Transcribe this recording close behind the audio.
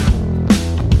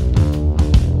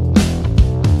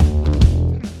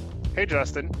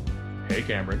Justin. Hey,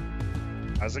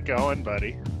 Cameron. How's it going,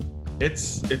 buddy?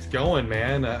 It's going,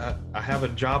 man. I have a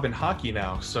job in hockey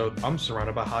now, so I'm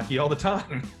surrounded by hockey all the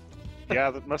time. Yeah,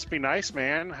 that must be nice,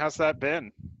 man. How's that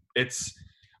been? It's,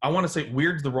 I want to say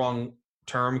weird's the wrong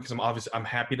term because I'm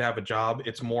happy to have a job.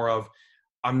 It's more of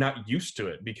I'm not used to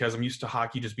it because I'm used to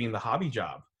hockey just being the hobby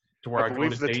job to where I I go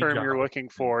believe to the day term job. you're looking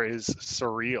for is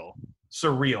surreal.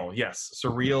 Surreal, yes.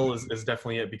 Surreal is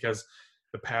definitely it because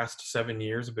the past 7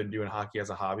 years I've been doing hockey as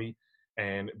a hobby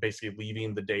and basically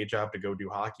leaving the day job to go do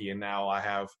hockey. And now I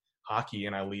have hockey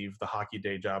and I leave the hockey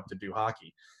day job to do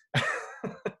hockey.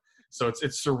 So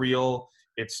it's surreal.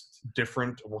 It's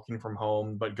different working from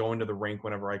home, but going to the rink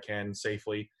whenever I can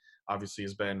safely obviously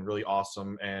has been really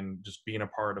awesome. And just being a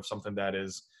part of something that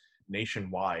is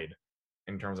nationwide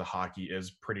in terms of hockey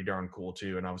is pretty darn cool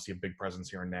too. And obviously a big presence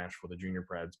here in Nashville, the junior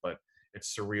Preds, but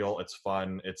it's surreal. It's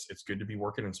fun. It's good to be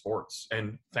working in sports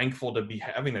and thankful to be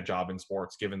having a job in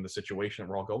sports, given the situation that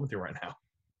we're all going through right now.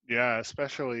 Yeah,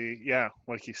 especially,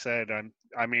 like you said, a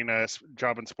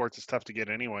job in sports is tough to get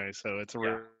anyway, so it's a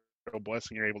real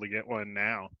blessing you're able to get one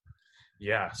now.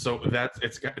 Yeah. So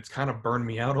it's kind of burned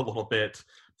me out a little bit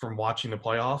from watching the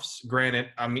playoffs. Granted,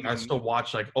 I mean, I still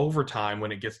watch like overtime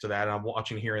when it gets to that, and I'm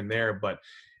watching here and there, but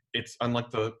it's unlike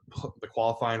the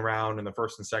qualifying round and the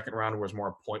first and second round where it's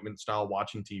more appointment style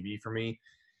watching TV for me.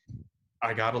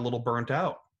 I got a little burnt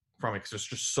out from it because it's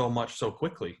just so much so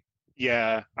quickly.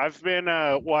 Yeah, I've been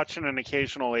watching an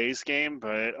occasional A's game,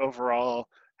 but overall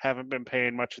haven't been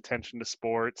paying much attention to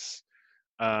sports.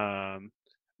 Um,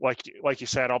 like you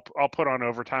said, I'll put on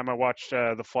overtime. I watched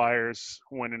the Flyers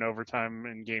win in overtime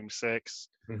in Game 6.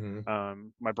 Mm-hmm.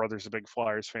 My brother's a big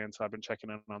Flyers fan, so I've been checking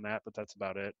in on that, but that's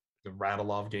about it. The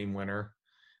Radulov game winner,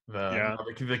 Yeah.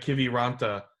 the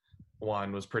Kiviranta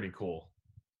one was pretty cool.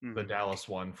 Mm-hmm. The Dallas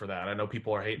one for that. I know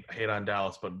people are hate on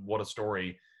Dallas, but what a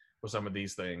story with some of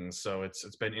these things. So it's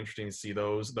been interesting to see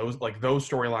those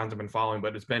storylines I've been following,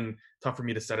 but it's been tough for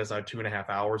me to set aside 2.5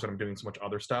 hours and I'm doing so much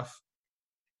other stuff.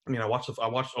 I mean, I watched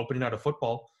opening night of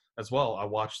football as well. I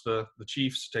watched the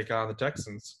Chiefs take on the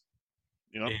Texans.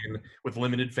 Yep. And with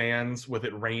limited fans, with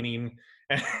it raining,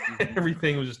 and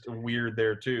everything was just weird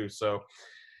there too. So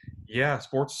yeah,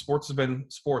 sports has been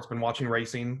sports. Been watching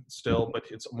racing still, but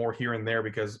it's more here and there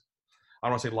because I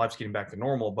don't want to say life's getting back to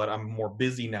normal, but I'm more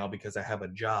busy now because I have a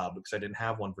job because I didn't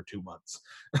have one for 2 months.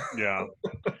 Yeah.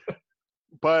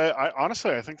 But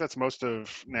I think that's most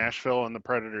of Nashville and the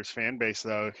Predators fan base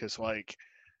though, because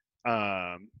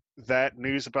that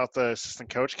news about the assistant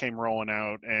coach came rolling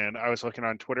out, and I was looking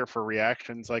on Twitter for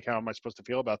reactions, like, how am I supposed to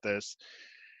feel about this?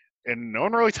 And no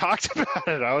one really talked about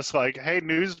it. I was like, hey,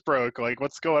 news broke. Like,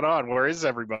 what's going on? Where is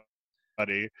everybody?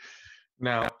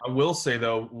 Now, I will say,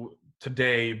 though,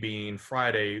 today being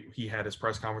Friday, he had his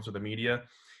press conference with the media.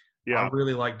 Yeah. I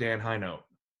really like Dan Hino.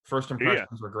 First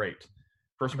impressions were great.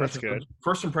 First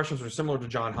impressions were similar to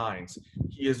John Hines.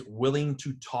 He is willing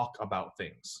to talk about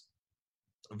things.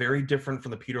 Very different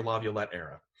from the Peter Laviolette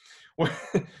era,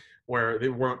 where they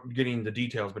weren't getting the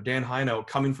details. But Dan Hino,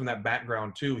 coming from that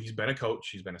background too, he's been a coach,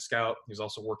 he's been a scout, he's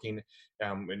also working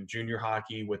in junior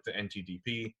hockey with the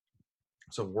NTDP,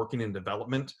 so working in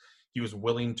development. He was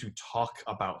willing to talk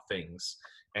about things.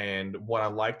 And what I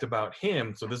liked about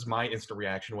him, so this is my instant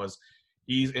reaction, was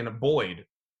he's in a Boyd,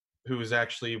 who is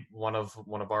actually one of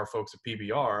our folks at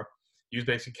PBR. He was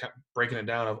basically kept breaking it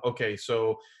down of, okay,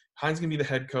 so Hines gonna be the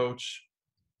head coach,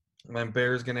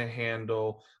 Lambert's going to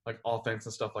handle like offense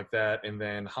and stuff like that. And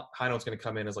then Hino's going to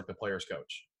come in as like the player's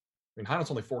coach. I mean, Hino's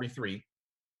only 43.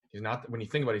 He's not, when you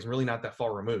think about it, he's really not that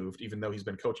far removed, even though he's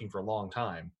been coaching for a long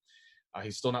time.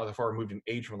 He's still not that far removed in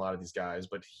age from a lot of these guys,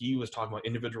 but he was talking about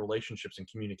individual relationships and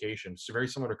communication. So very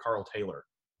similar to Carl Taylor.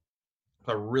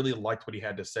 I really liked what he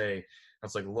had to say. I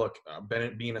was like, look,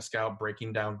 Bennett being a scout,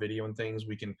 breaking down video and things,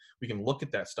 we can look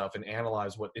at that stuff and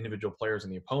analyze what individual players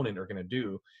and the opponent are going to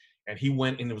do. And he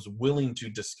went and was willing to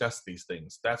discuss these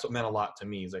things. That's what meant a lot to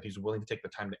me, is that he's willing to take the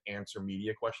time to answer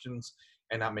media questions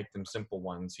and not make them simple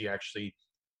ones. He actually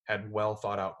had well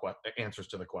thought out answers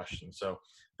to the questions. So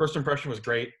first impression was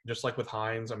great, just like with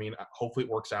Hines. I mean, hopefully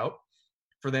it works out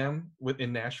for them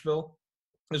in Nashville,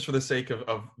 just for the sake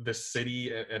of this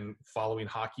city and following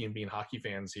hockey and being hockey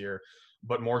fans here,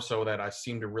 but more so that I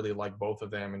seem to really like both of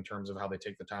them in terms of how they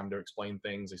take the time to explain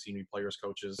things. They seem to be players,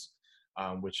 coaches,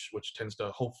 which tends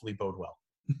to hopefully bode well.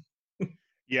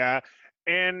 Yeah.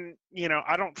 And,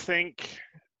 I don't think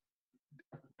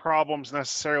problems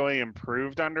necessarily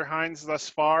improved under Hines thus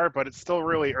far, but it's still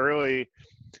really early.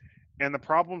 And the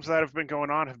problems that have been going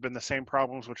on have been the same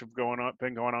problems which have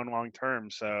been going on long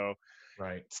term. So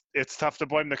Right. It's tough to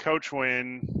blame the coach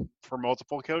when for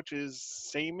multiple coaches,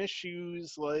 same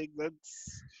issues. Like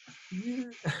that's.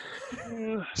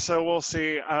 So we'll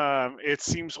see. It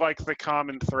seems like the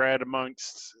common thread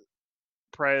amongst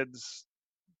Preds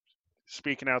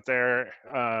speaking out there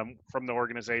from the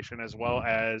organization as well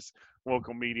as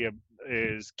local media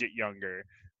is get younger.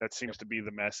 That seems to be the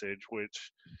message,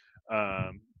 which,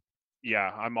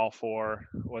 yeah, I'm all for.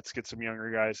 Let's get some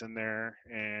younger guys in there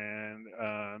and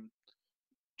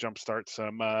jumpstart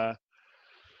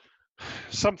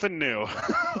something new.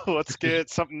 Let's get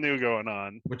something new going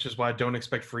on. Which is why I don't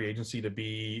expect free agency to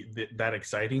be that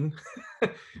exciting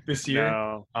this year,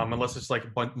 No. Unless it's like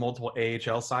multiple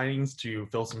AHL signings to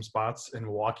fill some spots in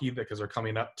Milwaukee because they're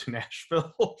coming up to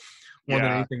Nashville more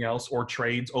than anything else, or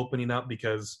trades opening up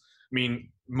because, I mean,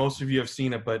 most of you have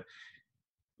seen it, but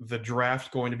the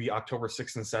draft going to be October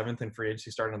 6th and 7th and free agency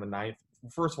starting on the 9th.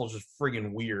 First of all, it's just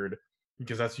friggin' weird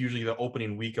because that's usually the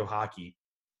opening week of hockey.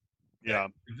 Yeah.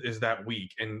 Is that week.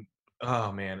 And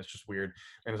oh man, it's just weird.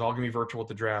 And it's all gonna be virtual with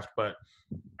the draft, but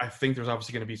I think there's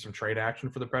obviously gonna be some trade action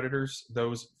for the Predators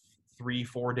those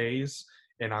 3-4 days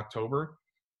in October.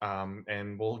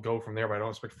 And we'll go from there, but I don't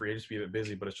expect free agents to be that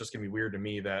busy, but it's just gonna be weird to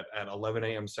me that at 11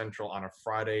 a.m. Central on a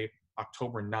Friday,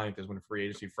 October 9th is when free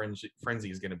agency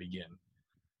frenzy is gonna begin.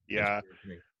 Yeah.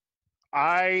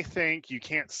 I think you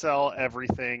can't sell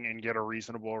everything and get a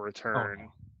reasonable return.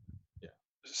 Oh, yeah.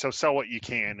 So sell what you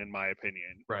can, in my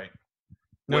opinion. Right.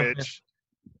 Which,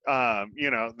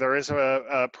 there is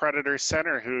a Predator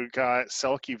center who got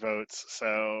Selke votes.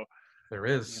 So there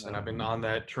is, and I've been on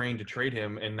that train to trade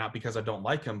him, and not because I don't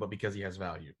like him, but because he has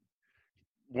value.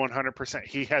 100%.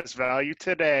 He has value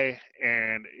today,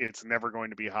 and it's never going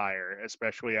to be higher,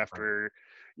 especially after,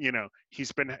 he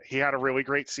had a really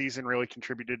great season, really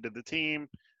contributed to the team.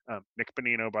 Nick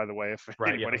Bonino, by the way, if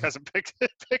anybody hasn't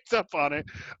picked up on it.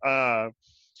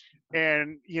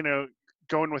 And,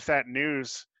 going with that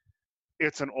news,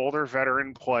 it's an older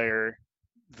veteran player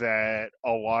that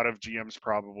a lot of GMs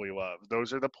probably love.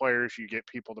 Those are the players you get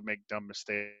people to make dumb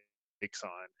mistakes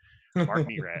on. Mark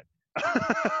Merat.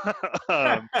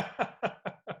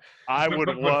 I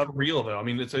would love for real though. I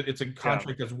mean, it's a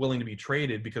contract that's willing to be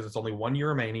traded because it's only 1 year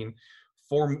remaining.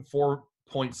 4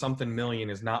 point something million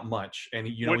is not much, and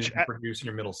you can produce in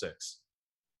your middle six.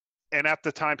 And at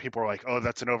the time, people were like, "Oh,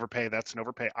 that's an overpay. That's an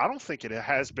overpay." I don't think it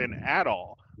has been at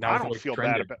all. I don't feel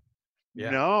bad about.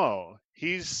 Yeah. No,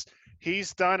 he's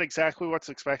done exactly what's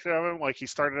expected of him. Like, he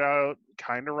started out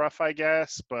kind of rough, I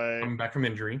guess, but coming back from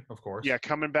injury, of course. Yeah,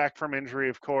 coming back from injury,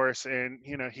 of course, and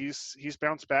he's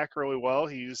bounced back really well.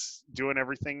 He's doing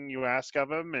everything you ask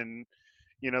of him, and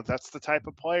that's the type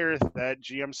of player that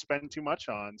GMs spend too much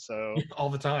on. So all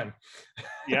the time.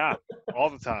 Yeah, all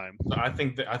the time. So I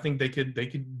think they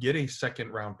could get a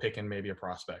second round pick and maybe a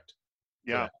prospect.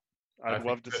 Yeah, I'd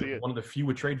love to see it. One of the few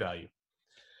with trade value.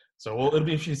 So it'll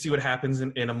be interesting to see what happens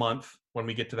in a month when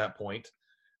we get to that point.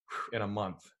 In a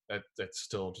month, that's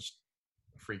still just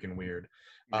freaking weird.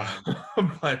 Yeah.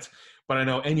 But I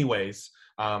know. Anyways,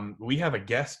 we have a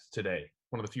guest today.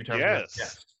 One of the few times we have a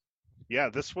guest. Yeah,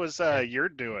 this was your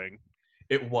doing.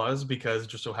 It was because it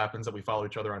just so happens that we follow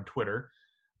each other on Twitter.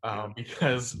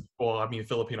 Because,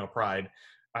 Filipino pride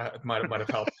might have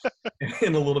helped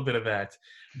in a little bit of that.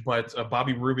 But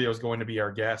Bobby Rubio is going to be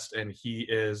our guest, and he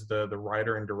is the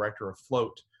writer and director of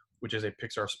Float, which is a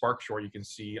Pixar Spark short you can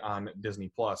see on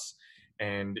Disney+.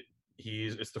 And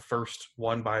it's the first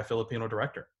one by a Filipino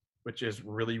director, which is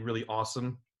really, really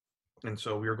awesome. And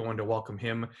so we are going to welcome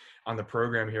him on the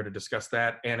program here to discuss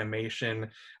that,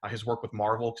 animation, his work with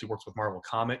Marvel, because he works with Marvel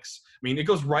Comics. I mean, it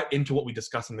goes right into what we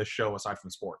discuss in this show aside from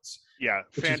sports. Yeah,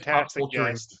 fantastic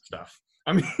guest. Stuff.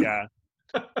 I mean, yeah,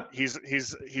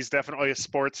 he's definitely a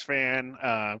sports fan.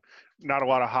 Not a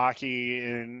lot of hockey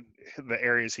in the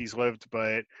areas he's lived,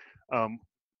 but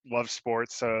loves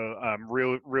sports. So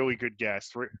really, really good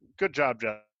guest. Good job,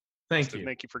 Justin. Thank you.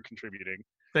 Thank you for contributing.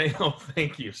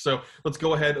 Thank you. So let's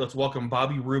go ahead. Let's welcome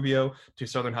Bobby Rubio to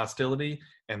Southern Hostility,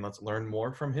 and let's learn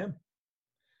more from him.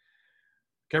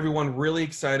 Okay, everyone, really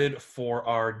excited for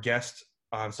our guest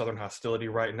on Southern Hostility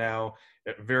right now.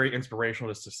 Very inspirational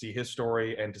just to see his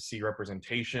story and to see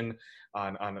representation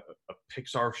on a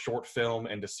Pixar short film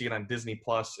and to see it on Disney+.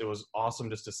 It was awesome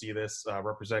just to see this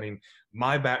representing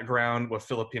my background with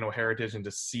Filipino heritage, and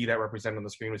to see that represented on the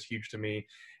screen was huge to me.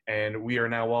 And we are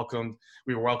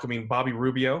welcoming Bobby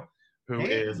Rubio, who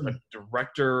is a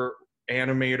director,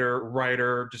 animator,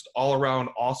 writer, just all around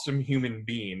awesome human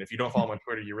being. If you don't follow him on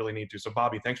Twitter, you really need to. So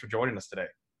Bobby, thanks for joining us today.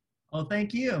 Well,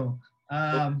 thank you.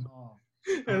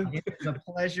 It's a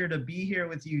pleasure to be here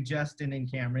with you, Justin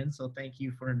and Cameron. So thank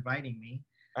you for inviting me.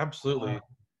 Absolutely.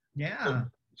 Yeah.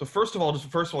 So first of all,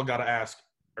 got to ask: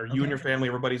 are you and your family,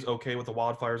 everybody's okay with the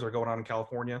wildfires that are going on in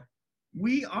California?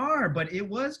 We are, but it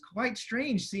was quite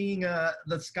strange seeing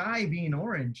the sky being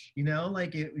orange. You know,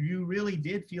 like you really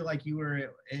did feel like you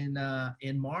were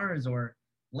in Mars or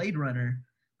Blade Runner.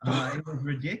 It was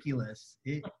ridiculous.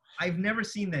 I've never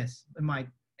seen this in my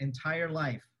entire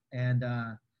life, and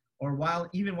or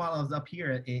even while I was up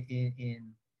here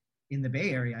in the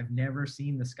Bay Area, I've never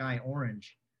seen the sky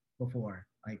orange before.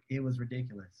 Like it was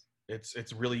ridiculous.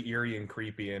 It's really eerie and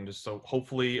creepy, and just so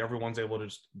hopefully everyone's able to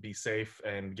just be safe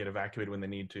and get evacuated when they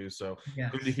need to. So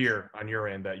yes. Good to hear on your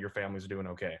end that your family's doing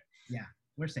okay. Yeah,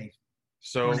 we're safe.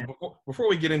 So before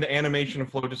we get into animation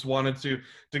and flow, just wanted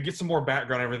to get some more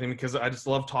background on everything, because I just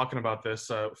love talking about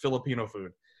this Filipino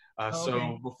food.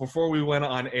 So before we went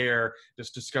on air,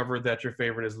 just discovered that your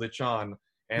favorite is lechon.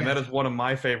 And that is one of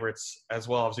my favorites as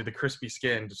well. Obviously, the crispy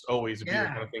skin, just always a beer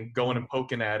kind of thing, going and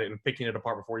poking at it and picking it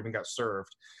apart before it even got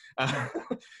served.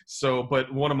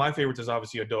 But one of my favorites is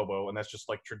obviously adobo, and that's just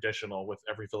like traditional with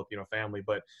every Filipino family.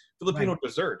 But Filipino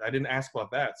dessert, I didn't ask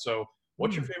about that. So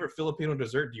what's your favorite Filipino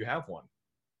dessert? Do you have one?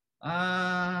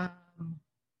 Have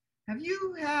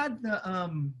you had the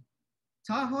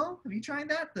taho? Have you tried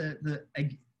that? The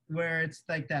where it's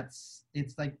like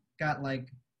it's like got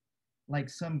like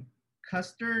some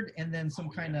custard and then some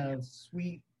kind of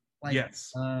sweet like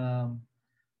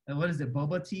what is it,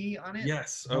 boba tea on it?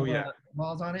 Yes. Oh yeah,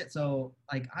 balls on it. So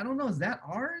like I don't know, is that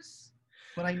ours?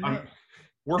 But I know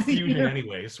we're fusion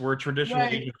anyways. We're traditional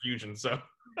Asian fusion. So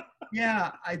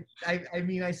yeah, I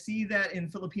mean I see that in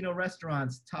Filipino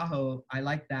restaurants, taho. I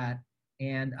like that,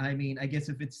 and I mean I guess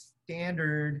if it's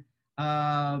standard,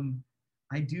 I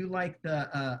do like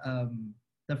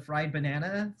the fried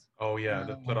bananas. Oh yeah,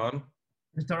 the taron.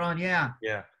 The taron, yeah.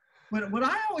 Yeah. But what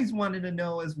I always wanted to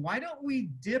know is why don't we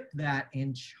dip that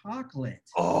in chocolate?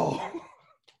 Oh.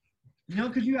 You know,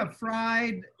 because you have a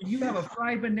fried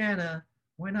banana.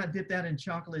 Why not dip that in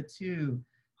chocolate too?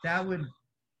 That would,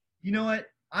 you know what?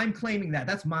 I'm claiming that.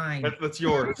 That's mine. That's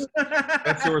yours.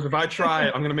 That's yours. If I try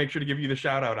it, I'm going to make sure to give you the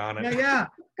shout out on it. Yeah.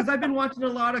 Because I've been watching a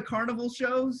lot of carnival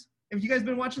shows. Have you guys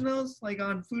been watching those, like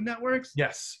on Food Networks?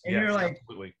 Yes. And you're like,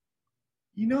 absolutely.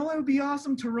 You know it would be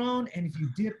awesome, Tyrone, and if you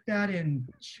dip that in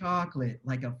chocolate,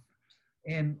 or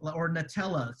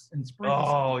Nutella and sprinkles.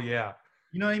 Oh yeah.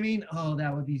 You know what I mean? Oh,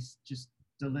 that would be just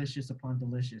delicious upon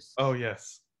delicious. Oh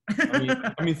yes.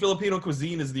 I mean, Filipino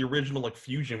cuisine is the original like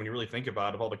fusion when you really think about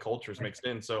it, of all the cultures mixed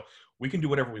in. So we can do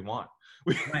whatever we want.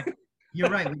 Right. You're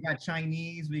right. We got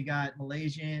Chinese, we got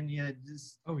Malaysian. Yeah.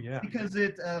 Because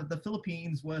the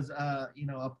Philippines was a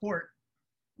port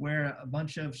where a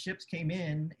bunch of ships came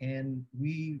in and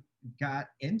we got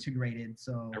integrated.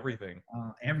 So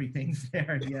everything's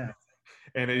there. Yeah.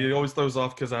 And it always throws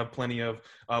off because I have plenty of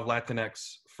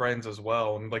Latinx friends as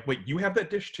well. And like, wait, you have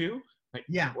that dish too? Like,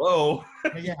 yeah. Whoa.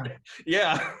 Yeah.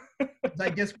 Yeah. I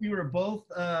guess we were both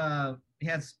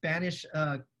had Spanish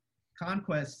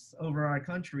conquests over our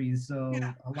countries. So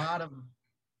a lot of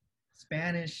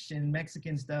Spanish and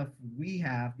Mexican stuff we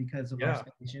have because of our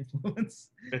Spanish influence.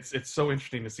 It's so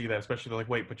interesting to see that, especially like,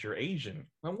 wait, but you're Asian.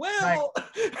 Well,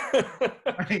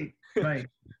 right.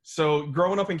 So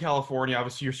growing up in California,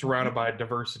 obviously you're surrounded by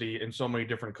diversity in so many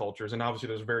different cultures, and obviously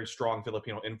there's a very strong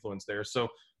Filipino influence there. So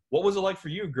what was it like for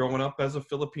you growing up as a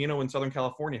Filipino in Southern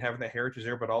California, having that heritage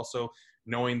there, but also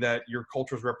knowing that your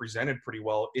culture is represented pretty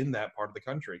well in that part of the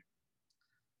country?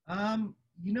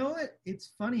 You know what?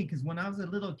 It's funny because when I was a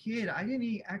little kid, I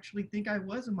didn't actually think I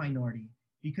was a minority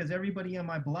because everybody on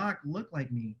my block looked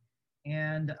like me.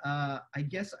 And I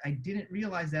guess I didn't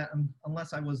realize that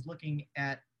unless I was looking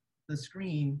at the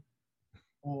screen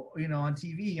or, on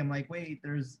TV. I'm like, wait,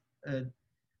 I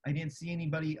didn't see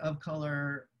anybody of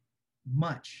color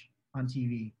much on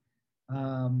TV.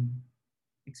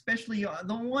 Especially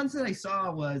the ones that I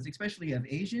saw was, especially of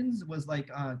Asians, was like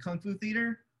Kung Fu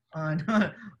Theater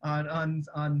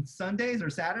on Sundays or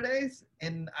Saturdays,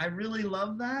 and I really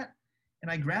love that,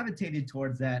 and I gravitated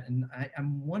towards that, and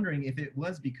I'm wondering if it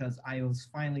was because I was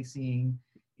finally seeing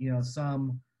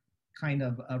some kind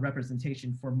of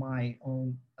representation for my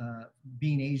own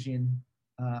being Asian.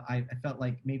 I felt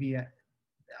like maybe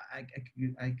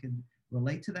I could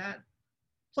relate to that.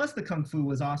 Plus the Kung Fu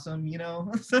was awesome,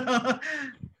 so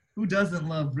who doesn't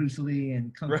love Bruce Lee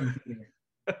and Kung Fu Theater?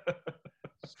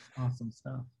 Awesome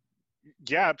stuff.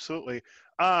 Yeah, absolutely.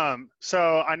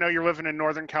 So I know you're living in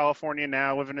Northern California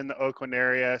now, living in the Oakland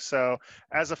area. So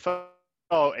as a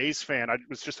fellow A's fan, I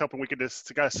was just hoping we could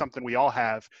discuss something we all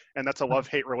have, and that's a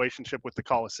love-hate relationship with the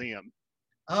Coliseum.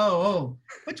 Oh,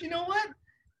 but you know what?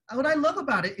 What I love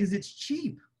about it is it's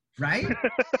cheap, right?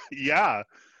 Yeah.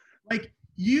 Like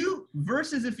you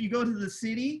versus if you go to the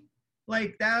city,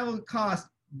 like that would cost,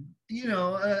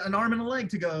 an arm and a leg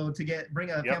to bring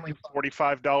a family.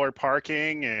 $45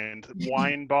 parking and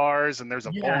wine bars, and there's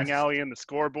a bowling alley in the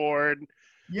scoreboard.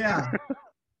 Yeah.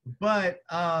 But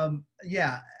at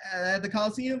the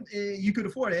Coliseum, you could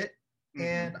afford it.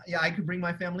 And I could bring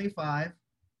my family of 5.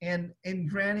 And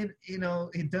granted,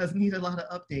 it does need a lot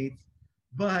of updates,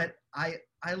 but I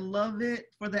love it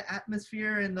for the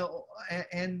atmosphere and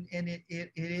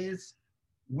it is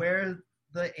where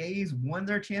the A's won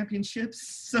their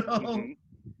championships. So,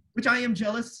 which I am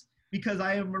jealous because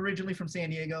I am originally from San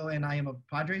Diego and I am a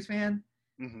Padres fan.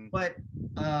 But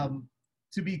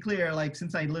to be clear, like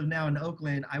since I live now in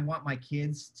Oakland, I want my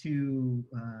kids to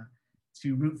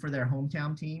root for their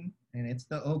hometown team, and it's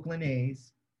the Oakland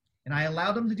A's. And I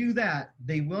allow them to do that.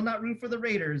 They will not root for the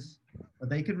Raiders, but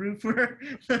they could root for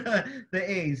the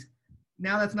A's.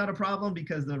 Now that's not a problem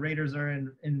because the Raiders are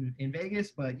in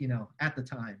Vegas, but at the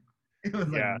time, it was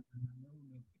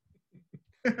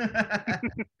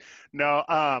No,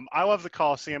 I love the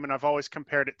Coliseum, and I've always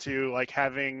compared it to like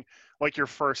having like your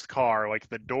first car. Like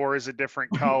the door is a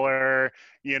different color.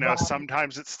 Right.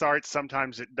 Sometimes it starts,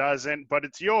 sometimes it doesn't, but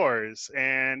it's yours,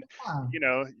 and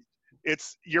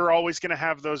you're always going to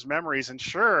have those memories. And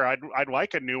sure, I'd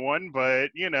like a new one, but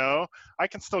I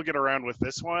can still get around with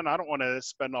this one. I don't want to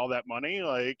spend all that money.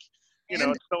 Like it's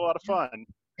still a lot of fun.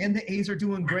 And the A's are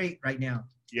doing great right now.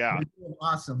 Yeah, they're doing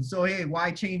awesome. So hey, why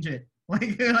change it? I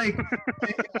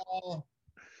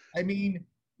mean,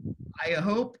 I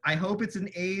hope it's an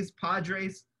A's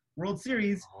Padres World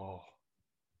Series. Oh.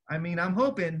 I mean, I'm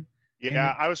hoping.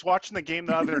 Yeah, I was watching the game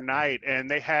the other night, and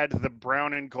they had the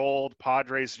brown and gold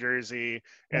Padres jersey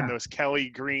and those Kelly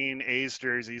green A's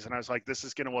jerseys, and I was like, this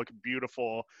is going to look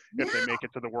beautiful if they make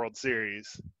it to the World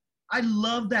Series. I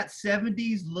love that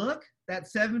 70s look, that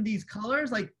 70s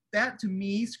colors. Like, that to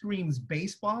me screams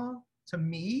baseball to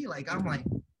me. Like, I'm like,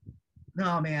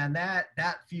 no, man, that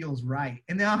feels right.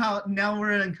 And now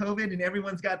we're in COVID and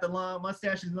everyone's got the long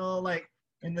mustaches and all like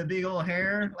and the big old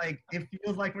hair. Like it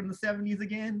feels like we're in the 70s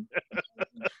again.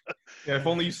 Yeah, if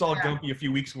only you saw Gumpy a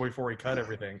few weeks before he cut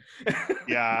everything.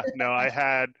 Yeah, no, I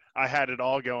had it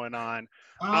all going on.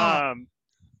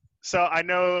 So I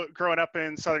know growing up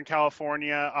in Southern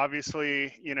California,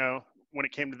 obviously, when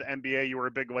it came to the NBA, you were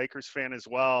a big Lakers fan as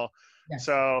well. Yes.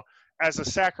 So as a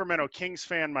Sacramento Kings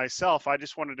fan myself, I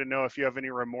just wanted to know if you have any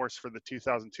remorse for the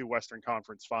 2002 Western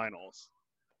Conference Finals.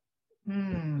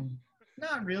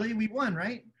 Not really. We won,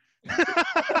 right?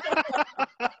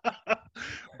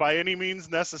 By any means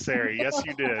necessary. Yes,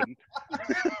 you did.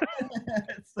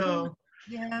 So,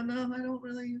 yeah, no, I don't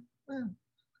really.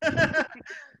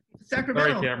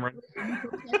 Sacramento. Sorry, Cameron.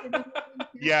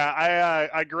 Yeah,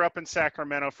 I grew up in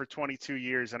Sacramento for 22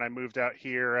 years, and I moved out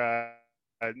here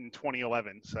in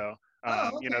 2011. So.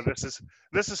 Okay.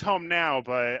 This is home now,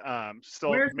 but still.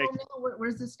 Where's home now?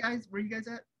 Where's this guys? Where are you guys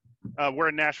at? We're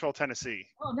in Nashville, Tennessee.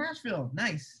 Oh, Nashville,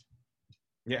 nice.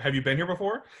 Yeah, have you been here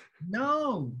before?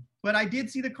 No, but I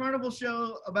did see the carnival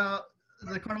show about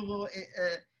the carnival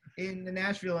in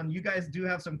Nashville, and you guys do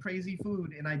have some crazy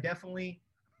food, and I definitely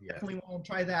want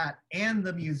to try that and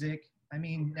the music. I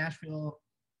mean, Nashville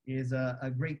is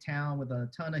a great town with a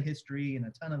ton of history and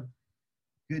a ton of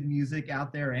good music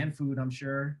out there and food, I'm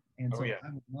sure. And so I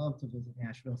would love to visit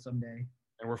Nashville someday.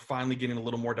 And we're finally getting a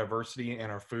little more diversity in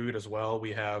our food as well.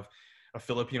 We have a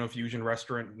Filipino fusion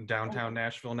restaurant in downtown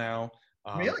Nashville now.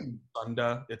 Really?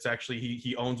 Sunda. It's actually,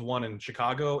 he owns one in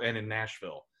Chicago and in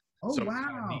Nashville. Oh, so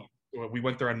wow. We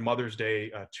went there on Mother's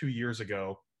Day 2 years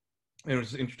ago. And it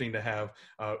was interesting to have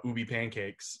ubi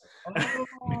pancakes in Nashville.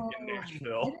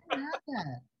 I didn't have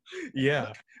that.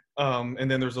 Yeah. And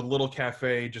then there's a little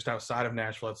cafe just outside of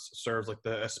Nashville that serves like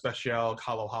the Especial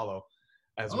Halo Halo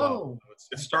as well. So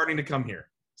it's starting to come here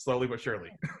slowly but surely.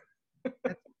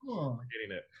 That's cool. We're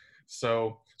getting it.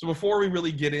 So before we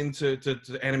really get into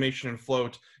animation and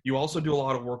float, you also do a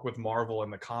lot of work with Marvel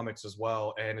and the comics as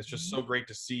well. And it's just so great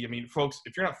to see. I mean, folks,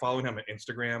 if you're not following him on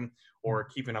Instagram or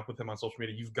keeping up with him on social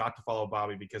media, you've got to follow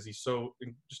Bobby because he's so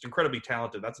just incredibly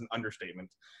talented. That's an understatement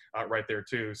right there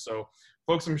too. So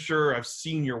folks, I'm sure I've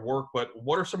seen your work, but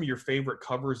what are some of your favorite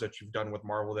covers that you've done with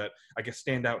Marvel that I guess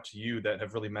stand out to you that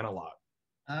have really meant a lot?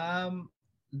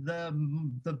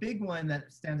 The big one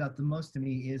that stands out the most to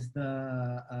me is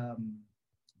the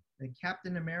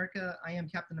Captain America, I Am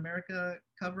Captain America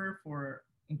cover for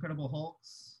Incredible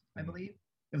Hulks, I believe.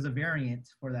 It was a variant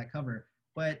for that cover,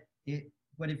 but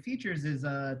what it features is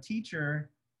a teacher.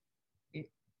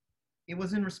 It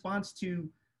was in response to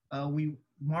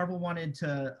Marvel wanted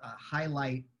to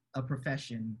highlight a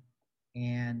profession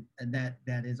and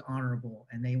that is honorable,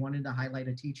 and they wanted to highlight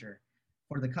a teacher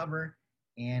for the cover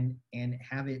and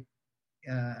have it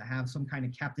have some kind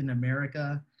of Captain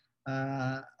America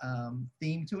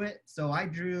theme to it. So I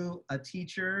drew a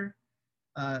teacher,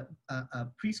 a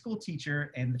preschool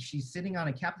teacher, and she's sitting on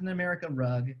a Captain America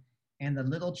rug, and the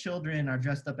little children are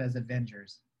dressed up as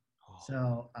Avengers. Oh.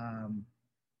 So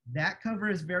that cover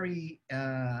is very,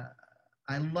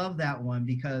 I love that one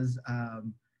because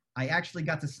I actually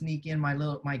got to sneak in my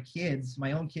own kids'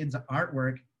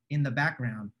 artwork in the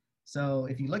background. So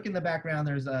if you look in the background,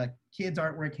 there's a kid's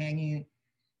artwork hanging,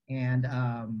 and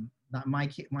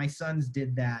my sons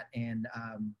did that, and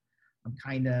I'm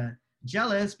kind of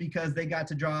jealous because they got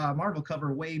to draw a Marvel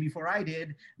cover way before I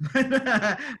did,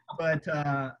 but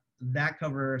that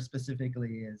cover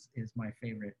specifically is my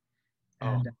favorite.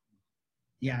 And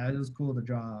yeah, it was cool to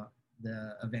draw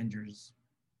the Avengers.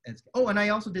 And I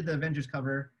also did the Avengers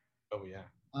cover. Oh yeah.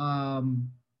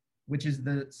 Which is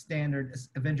the standard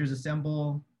Avengers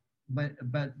Assemble, but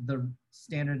the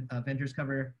standard Avengers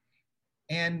cover,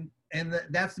 and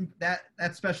that's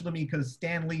special to me because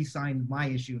Stan Lee signed my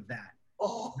issue of that.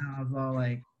 Oh. And I was all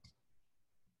like,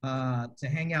 to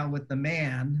hang out with the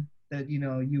man that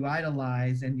you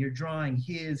idolize, and you're drawing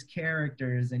his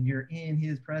characters, and you're in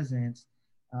his presence.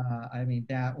 I mean,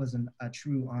 that was a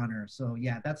true honor. So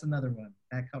yeah, that's another one.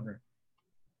 That cover.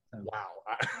 So. Wow.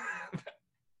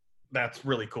 That's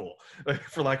really cool.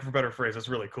 For lack of a better phrase, that's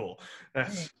really cool.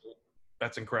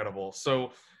 That's incredible.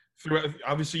 So,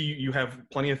 obviously, you have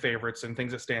plenty of favorites and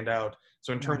things that stand out.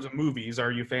 So, in terms of movies,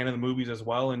 are you a fan of the movies as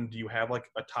well? And do you have like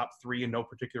a top 3 in no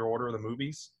particular order of the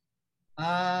movies?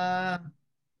 Yeah.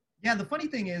 The funny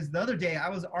thing is, the other day I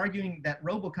was arguing that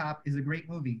RoboCop is a great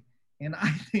movie, and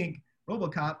I think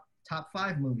RoboCop top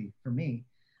 5 movie for me.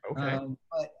 Okay.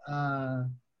 But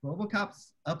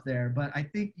RoboCop's up there, but I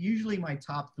think usually my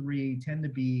top 3 tend to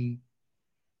be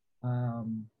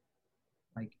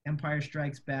like Empire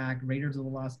Strikes Back, Raiders of the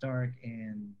Lost Ark,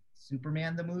 and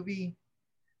Superman the movie.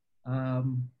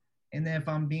 And then if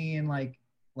I'm being like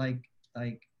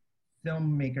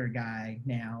filmmaker guy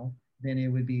now, then it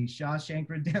would be Shawshank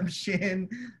Redemption.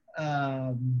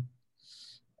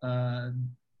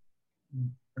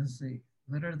 Let's see,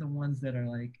 what are the ones that are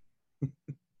like?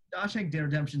 Shawshank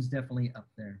Redemption's definitely up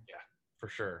there. Yeah, for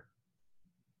sure.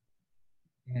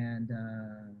 And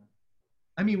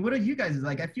I mean, what are you guys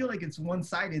like? I feel like it's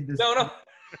one-sided. No.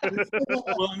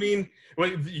 Well, I mean,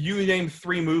 you named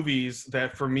 3 movies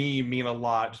that for me mean a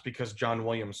lot just because John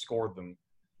Williams scored them.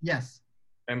 Yes.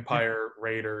 Empire,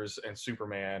 Raiders, and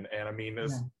Superman. And I mean,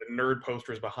 the nerd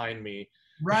posters behind me.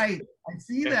 Right. I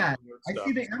see that. I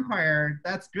see the Empire.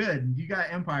 That's good. You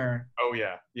got Empire. Oh,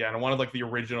 yeah. Yeah. And I wanted like the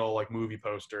original like movie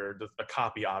poster, a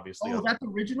copy, obviously. Oh, that's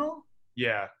original?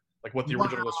 Yeah. Like what the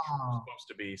original was supposed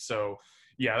to be. So,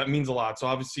 yeah, that means a lot. So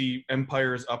obviously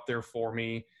Empire is up there for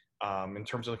me in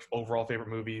terms of like, overall favorite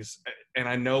movies. And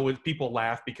I know people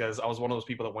laugh because I was one of those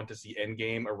people that went to see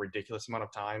Endgame a ridiculous amount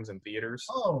of times in theaters.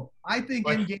 Oh, I think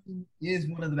Endgame is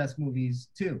one of the best movies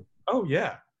too. Oh,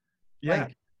 yeah. Yeah.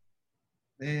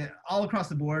 Like, all across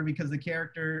the board because the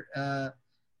character,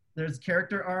 there's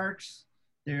character arcs,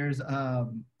 there's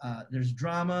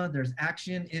drama, there's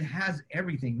action. It has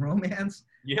everything. Romance.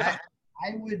 Yeah.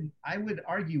 I would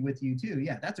argue with you too.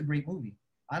 Yeah, that's a great movie.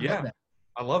 I love that.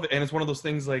 I love it. And it's one of those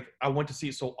things like I went to see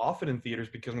it so often in theaters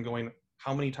because I'm going,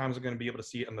 how many times am I going to be able to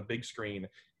see it on the big screen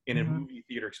in a movie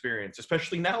theater experience,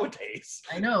 especially nowadays?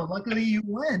 I know. Luckily you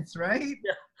went, right?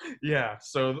 Yeah.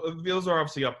 So those are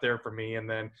obviously up there for me. And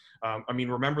then, I mean,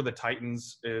 Remember the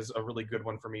Titans is a really good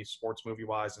one for me, sports movie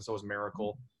wise. And so is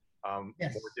Miracle.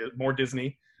 Yes. More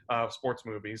Disney sports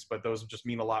movies, but those just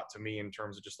mean a lot to me in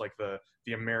terms of just like the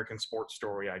American sports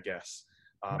story, I guess.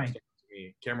 Right. To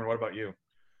me. Cameron, what about you?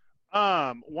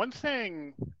 One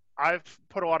thing I've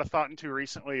put a lot of thought into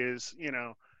recently is,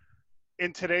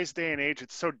 in today's day and age,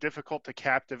 it's so difficult to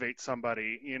captivate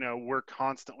somebody. We're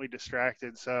constantly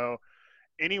distracted. So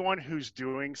anyone who's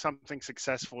doing something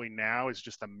successfully now is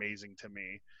just amazing to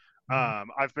me.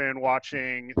 I've been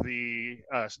watching the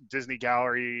Disney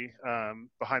Gallery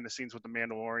behind the scenes with The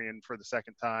Mandalorian for the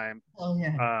second time. Oh,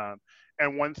 yeah.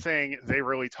 And one thing they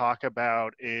really talk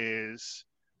about is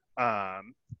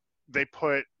they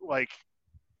put like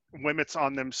limits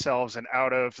on themselves, and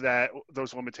out of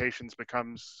those limitations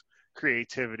becomes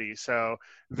creativity. So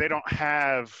they don't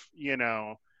have,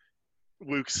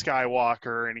 Luke Skywalker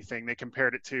or anything. They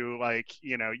compared it to like,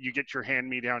 you get your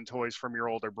hand-me-down toys from your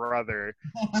older brother.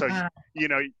 So,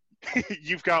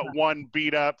 you've got one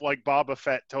beat up like Boba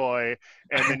Fett toy,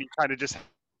 and then you kind of just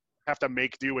have to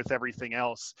make do with everything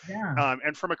else. Yeah.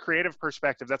 And from a creative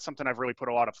perspective, that's something I've really put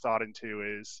a lot of thought into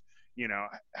is,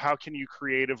 how can you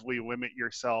creatively limit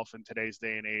yourself in today's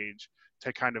day and age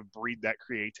to kind of breed that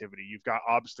creativity? You've got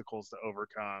obstacles to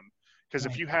overcome, because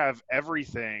if you have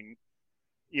everything,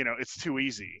 it's too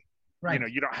easy.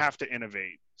 You don't have to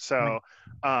innovate. So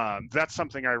that's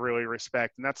something I really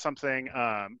respect. And that's something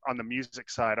on the music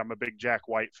side, I'm a big Jack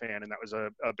White fan. And that was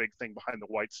a big thing behind the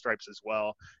White Stripes as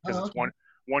well. Because it's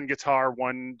one guitar,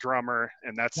 one drummer,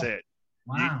 and that's it.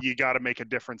 Wow. You got to make a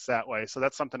difference that way. So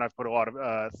that's something I've put a lot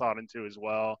of thought into as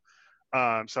well.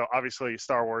 So obviously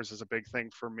Star Wars is a big thing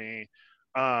for me.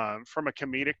 From a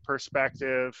comedic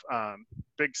perspective,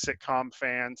 big sitcom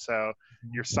fan. So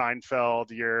your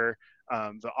Seinfeld, your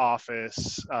The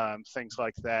Office, things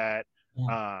like that.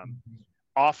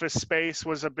 Office Space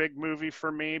was a big movie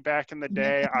for me back in the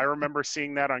day. I remember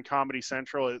seeing that on Comedy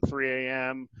Central at 3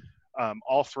 a.m.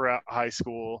 All throughout high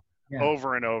school,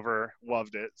 over and over.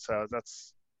 Loved it. So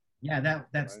that's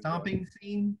that stomping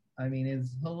scene. I mean,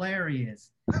 is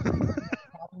hilarious.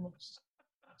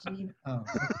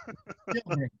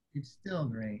 It's still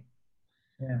great.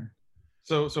 Yeah.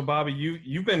 So Bobby,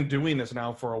 you've been doing this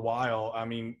now for a while. I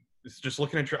mean, it's just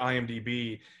looking at your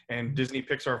IMDb and Disney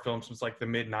Pixar films since like the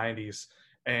mid '90s.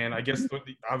 And I guess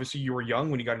obviously you were young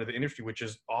when you got into the industry, which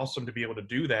is awesome to be able to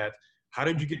do that. How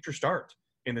did you get your start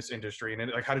in this industry,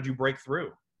 and like how did you break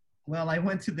through? Well, I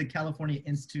went to the California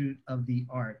Institute of the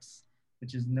Arts,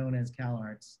 which is known as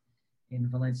CalArts, in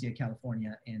Valencia,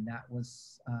 California, and that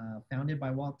was founded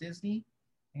by Walt Disney,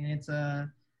 and it's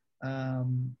a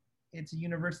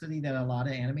university that a lot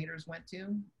of animators went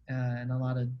to, and a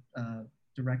lot of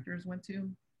directors went to,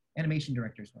 animation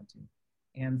directors went to,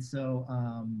 and so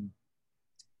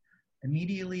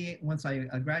immediately once I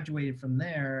graduated from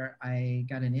there, I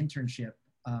got an internship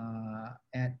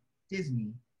at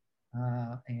Disney,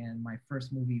 and my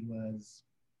first movie was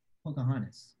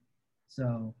Pocahontas.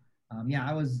 So.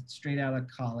 I was straight out of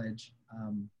college,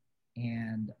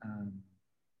 and I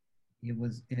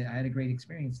had a great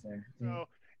experience there. So,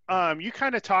 you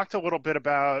kind of talked a little bit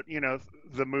about,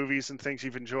 the movies and things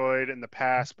you've enjoyed in the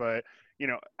past, but,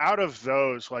 out of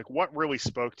those, like, what really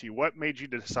spoke to you? What made you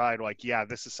decide, like, yeah,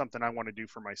 this is something I want to do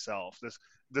for myself.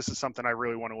 This is something I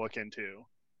really want to look into.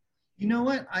 You know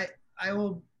what?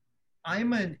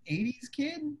 I'm an 80s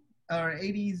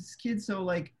kid, so,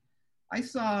 like, I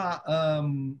saw,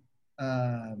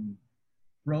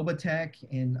 Robotech,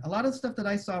 and a lot of stuff that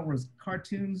I saw was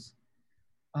cartoons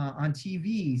on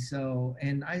TV. So,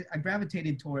 and I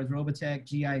gravitated towards Robotech,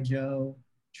 G.I. Joe,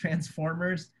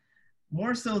 Transformers,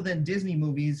 more so than Disney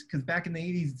movies, because back in the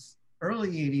 80s, early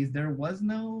 80s, there was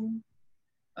no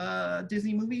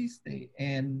Disney movies.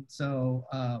 So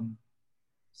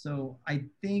I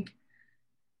think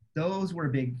those were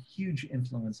a big, huge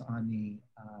influence on me.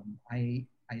 I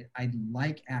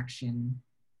like action,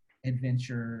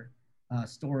 adventure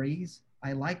stories.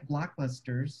 I like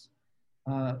blockbusters.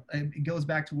 It goes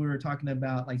back to what we were talking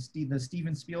about, like the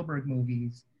Steven Spielberg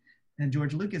movies and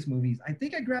George Lucas movies. I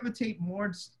think I gravitate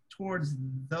more towards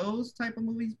those type of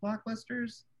movies,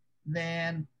 blockbusters,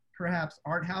 than perhaps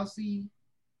art housey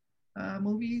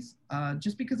movies,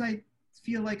 just because I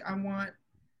feel like I want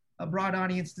a broad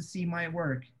audience to see my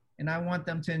work, and I want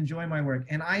them to enjoy my work.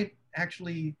 And I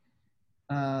actually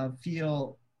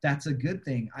feel that's a good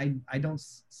thing. I don't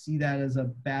see that as a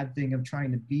bad thing of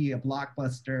trying to be a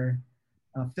blockbuster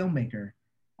filmmaker.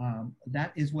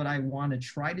 That is what I want to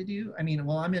try to do. I mean,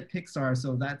 well, I'm at Pixar,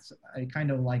 so that's kind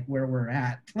of like where we're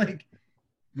at. Like,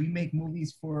 we make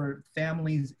movies for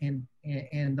families and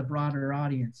the broader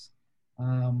audience.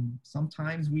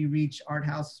 Sometimes we reach art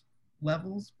house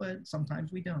levels, but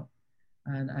sometimes we don't.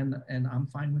 And I'm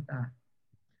fine with that.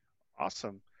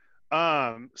 Awesome.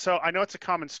 So I know it's a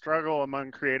common struggle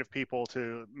among creative people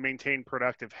to maintain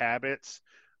productive habits.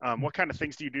 What kind of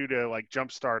things do you do to like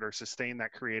jumpstart or sustain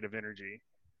that creative energy?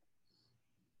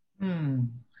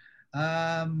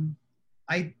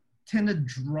 I tend to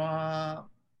draw,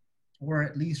 or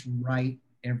at least write,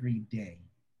 every day.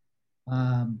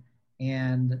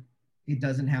 And it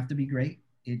doesn't have to be great.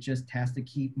 It just has to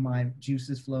keep my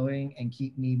juices flowing and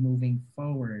keep me moving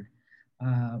forward.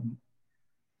 I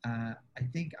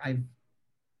think I've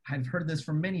heard this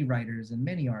from many writers and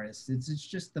many artists. It's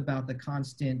just about the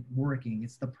constant working.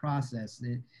 It's the process.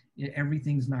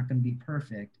 Everything's not going to be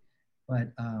perfect,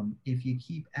 but if you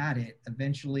keep at it,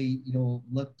 eventually you'll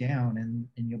look down and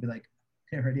you'll be like,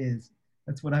 there it is.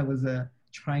 That's what I was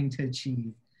trying to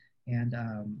achieve. And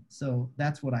so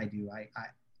that's what I do.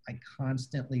 I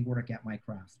constantly work at my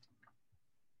craft.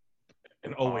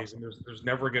 And always, and there's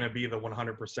never going to be the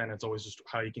 100%. It's always just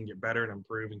how you can get better and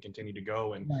improve and continue to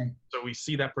go. And so we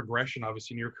see that progression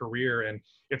obviously in your career, and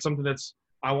it's something that's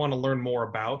I want to learn more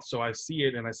about. So I see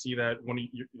it, and I see that in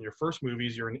your first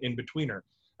movies, you're an in-betweener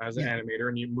as an animator,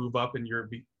 and you move up and you're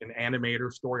an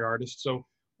animator, story artist. So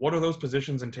what do those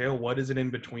positions entail? What is an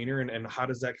in-betweener, and how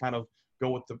does that kind of go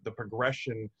with the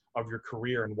progression of your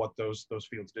career and what those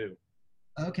fields do?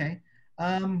 Okay.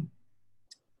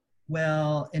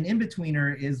 Well, an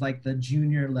in-betweener is like the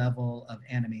junior level of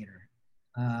animator.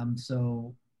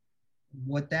 So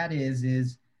what that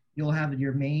is you'll have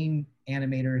your main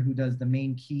animator who does the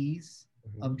main keys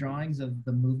of drawings of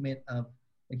the movement of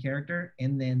the character,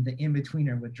 and then the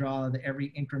in-betweener would draw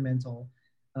every incremental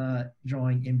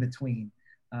drawing in between.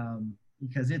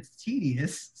 Because it's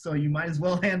tedious, so you might as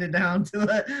well hand it down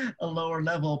to a lower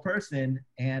level person.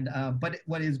 And but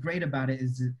what is great about it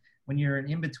is when you're an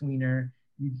in-betweener,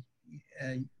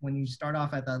 when you start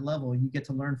off at that level, you get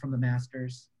to learn from the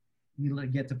masters. You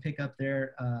get to pick up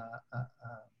their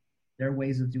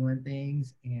ways of doing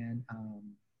things, and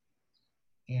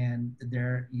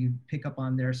you pick up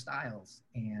on their styles.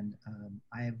 And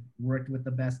I've worked with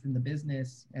the best in the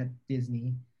business at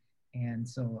Disney, and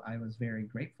so I was very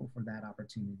grateful for that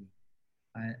opportunity.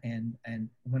 And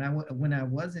when I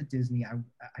was at Disney, I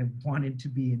wanted to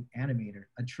be an animator,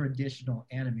 a traditional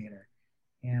animator,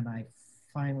 and I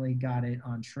finally got it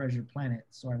on Treasure Planet.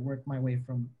 So I worked my way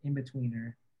from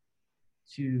in-betweener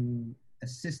to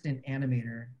assistant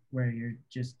animator, where you're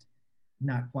just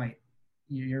not quite,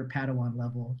 you're Padawan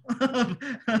level of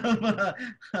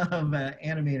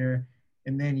animator,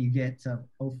 and then you get to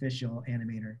official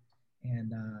animator.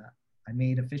 And I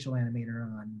made official animator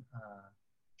on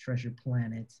Treasure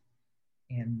Planet,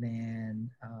 and then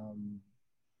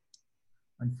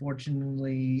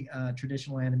unfortunately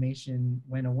traditional animation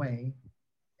went away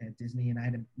at Disney, and I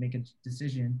had to make a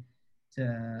decision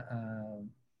to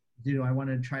do I want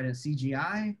to try to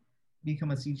CGI, become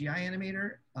a CGI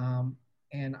animator,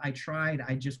 and I tried.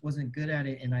 I just wasn't good at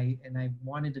it, and I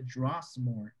wanted to draw some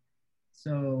more.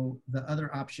 So the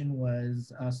other option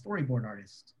was a storyboard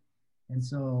artist. And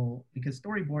so, because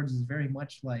storyboards is very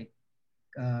much like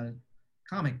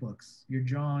comic books, you're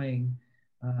drawing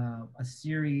a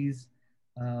series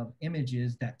of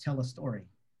images that tell a story.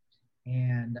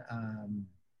 And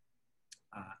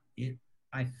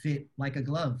I fit like a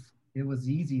glove. It was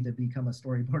easy to become a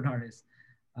storyboard artist.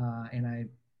 And I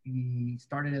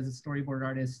started as a storyboard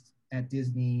artist at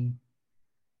Disney,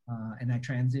 and I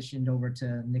transitioned over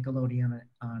to Nickelodeon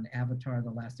on Avatar: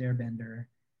 The Last Airbender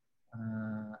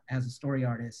as a story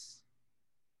artist.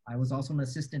 I was also an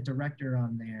assistant director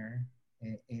on there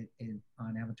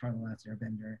on Avatar: The Last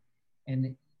Airbender.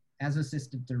 And as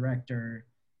assistant director,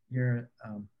 you're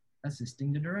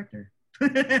assisting the director.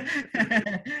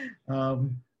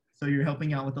 So you're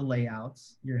helping out with the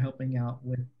layouts, you're helping out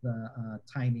with the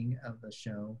timing of the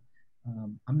show.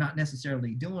 I'm not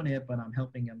necessarily doing it, but I'm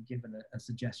helping them give it a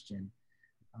suggestion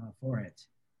for it.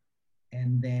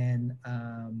 And then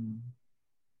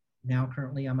now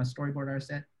currently I'm a storyboard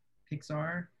artist at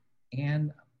Pixar.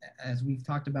 And as we've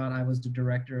talked about, I was the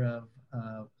director of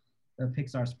the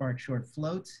Pixar Spark short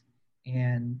Float.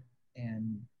 And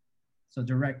so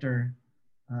director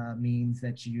means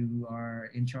that you are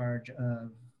in charge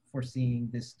of foreseeing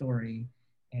this story,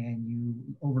 and you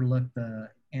overlook the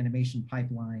animation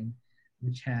pipeline,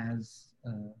 which has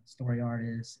story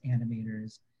artists,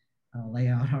 animators,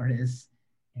 layout artists,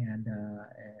 and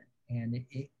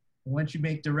once you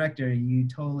make director, you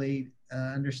totally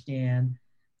understand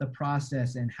the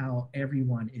process and how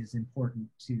everyone is important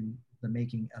to the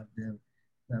making of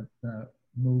the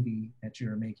movie that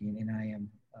you're making. And I am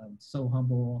so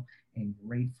humble and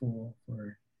grateful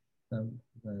for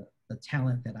the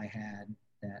talent that I had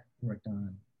that worked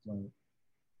on Float.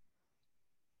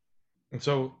 And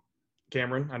so,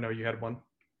 Cameron, I know you had one.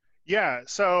 Yeah.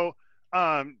 So,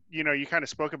 you kind of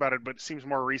spoke about it, but it seems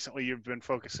more recently you've been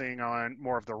focusing on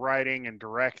more of the writing and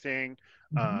directing.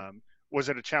 Mm-hmm. Was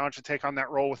it a challenge to take on that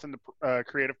role within the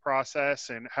creative process,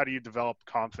 and how do you develop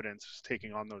confidence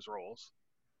taking on those roles?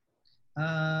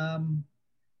 I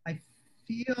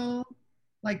feel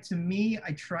like, to me,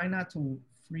 I try not to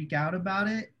freak out about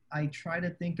it. I try to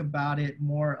think about it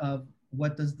more of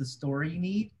what does the story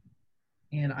need.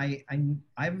 And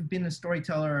I've been a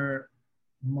storyteller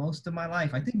most of my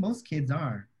life. I think most kids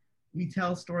are. We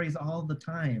tell stories all the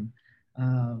time.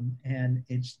 And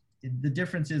the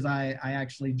difference is I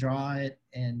actually draw it,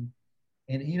 and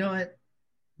you know what?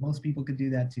 Most people could do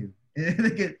that too.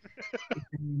 They could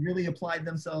really apply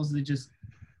themselves to just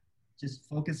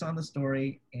focus on the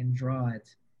story and draw it.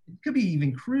 It could be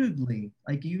even crudely,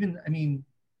 you can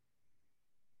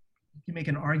make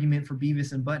an argument for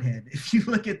Beavis and Butthead. If you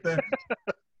look at the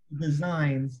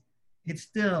designs,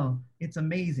 it's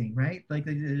amazing, right? Like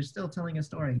they're still telling a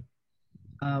story.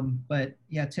 But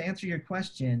yeah, to answer your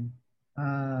question,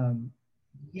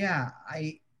 yeah,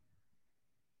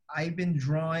 I've been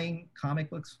drawing comic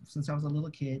books since I was a little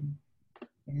kid,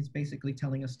 and it's basically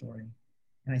telling a story.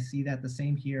 And I see that the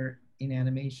same here in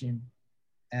animation.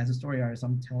 As a story artist,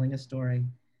 I'm telling a story,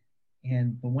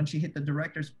 but once you hit the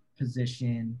director's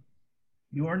position,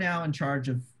 you're now in charge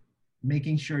of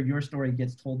making sure your story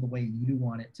gets told the way you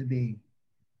want it to be.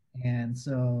 And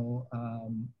so,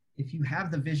 if you have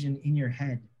the vision in your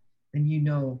head, then you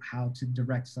know how to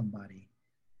direct somebody.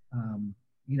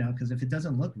 Because if it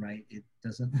doesn't look right, it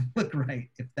doesn't look right.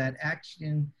 If that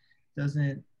action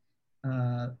doesn't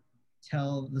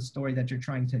tell the story that you're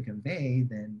trying to convey,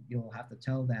 then you'll have to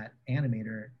tell that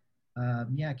animator,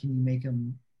 can you make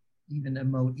him even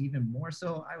emote even more?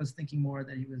 So I was thinking more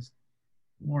that he was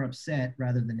more upset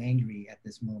rather than angry at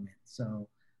this moment. So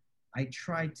I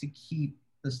tried to keep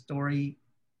the story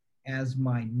as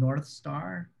my North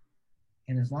Star.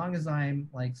 And as long as I'm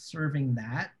like serving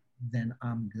that, then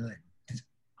I'm good.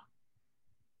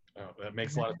 Oh, that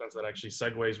makes a lot of sense. That actually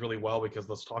segues really well, because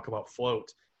let's talk about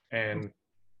Float. And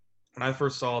when I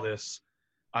first saw this,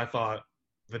 I thought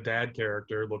the dad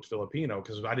character looked Filipino,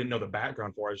 because I didn't know the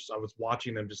background for it. I was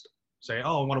watching them just say,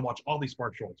 oh, I want to watch all these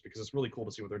Spark Shorts because it's really cool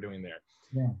to see what they're doing there.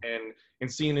 Yeah.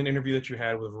 And seeing an interview that you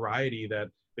had with Variety that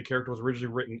the character was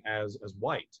originally written as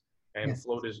white, and yes.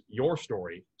 Float is your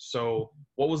story. So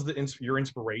what was your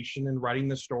inspiration in writing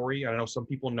this story? I know some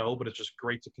people know, but it's just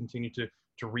great to continue to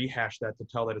rehash that, to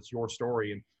tell that it's your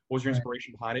story. And what was your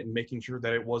inspiration behind it, and making sure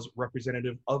that it was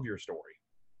representative of your story?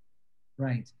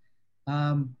 Right.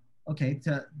 Okay,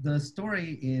 the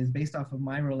story is based off of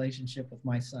my relationship with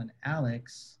my son,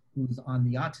 Alex, who's on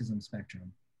the autism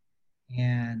spectrum.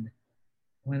 And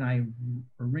when I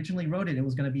originally wrote it, it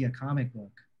was going to be a comic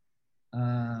book.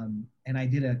 And I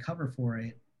did a cover for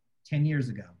it 10 years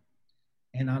ago.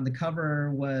 And on the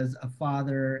cover was a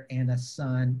father and a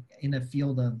son in a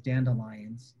field of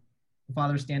dandelions. The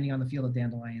father's standing on the field of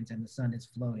dandelions and the son is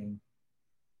floating.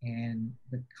 And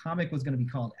the comic was going to be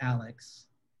called Alex.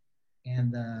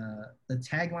 And the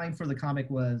tagline for the comic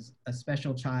was a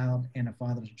special child and a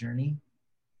father's journey.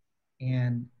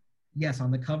 And yes,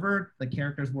 on the cover, the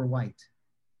characters were white.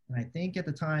 And I think at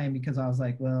the time, because I was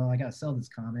like, well, I got to sell this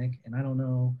comic, and I don't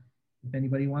know if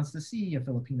anybody wants to see a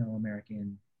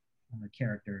Filipino-American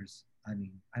characters. I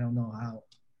mean, I don't know how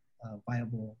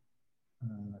viable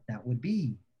that would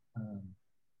be.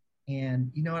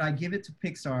 And you know what, I give it to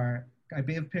Pixar. I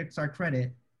give Pixar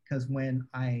credit, because when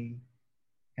I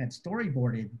had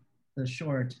storyboarded the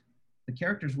short, the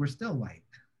characters were still white.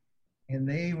 And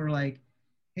they were like,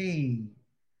 hey,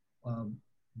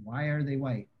 why are they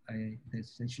white?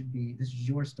 This is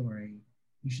your story.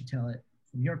 You should tell it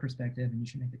from your perspective, and you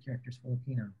should make the characters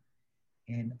Filipino.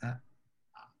 And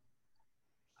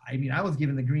I mean, I was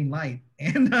given the green light.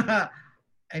 And I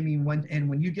mean,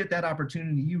 when you get that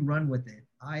opportunity, you run with it.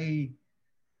 I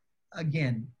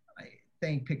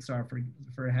thank Pixar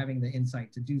for having the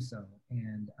insight to do so.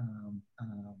 And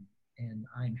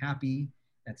I'm happy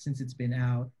that since it's been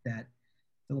out, that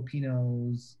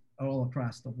Filipinos all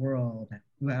across the world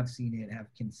who have seen it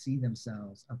can see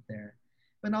themselves up there.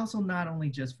 But also not only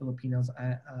just Filipinos.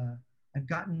 I've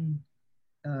gotten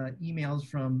emails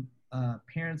from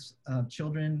parents of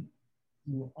children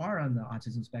who are on the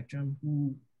autism spectrum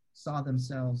who saw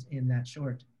themselves in that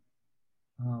short.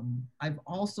 I've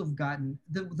also gotten,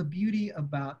 the beauty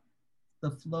about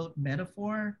the float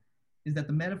metaphor is that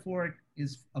the metaphor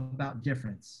is about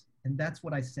difference. And that's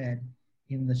what I said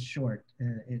in the short.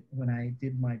 When I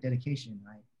did my dedication,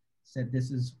 I said,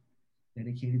 this is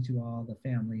dedicated to all the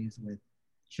families with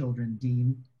children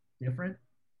deemed different.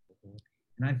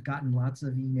 And I've gotten lots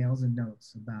of emails and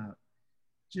notes about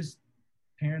just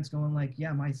parents going like,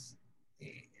 yeah, my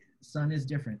son is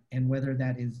different. And whether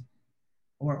that is,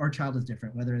 or our child is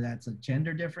different, whether that's a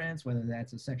gender difference, whether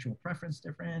that's a sexual preference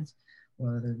difference,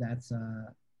 whether that's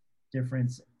a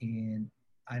difference in,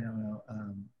 I don't know,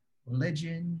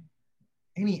 religion,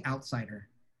 any outsider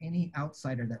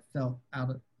that felt out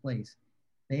of place,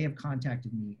 they have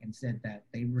contacted me and said that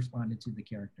they responded to the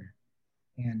character.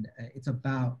 And it's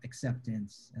about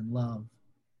acceptance and love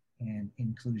and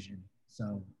inclusion.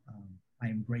 So I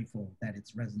am grateful that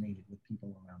it's resonated with people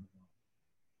around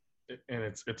the world. And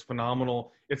it's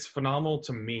phenomenal. It's phenomenal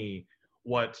to me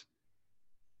what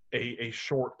a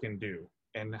short can do,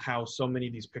 and how so many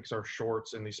of these Pixar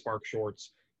shorts and these Spark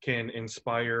shorts can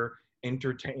inspire,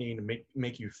 entertain,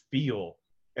 make you feel.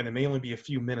 And it may only be a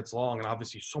few minutes long, and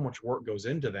obviously so much work goes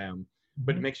into them,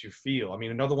 but it makes you feel. I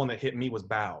mean, another one that hit me was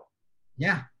Bao.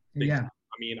 Yeah.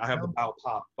 I mean, I have the bow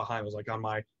pop behind. It was like on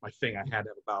my thing. I had to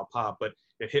have a bow pop, but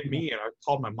it hit me, and I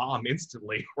called my mom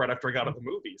instantly right after I got out of the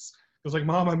movies. I was like,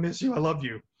 "Mom, I miss you. I love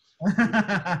you."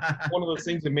 One of those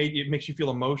things that makes you feel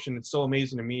emotion. It's so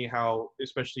amazing to me how,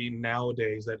 especially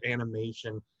nowadays, that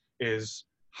animation is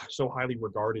so highly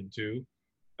regarded too,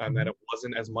 and that it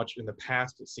wasn't as much in the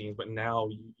past, it seems, but now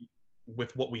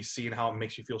with what we see and how it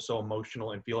makes you feel so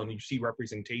emotional and you see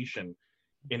representation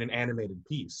in an animated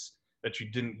piece that you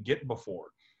didn't get before.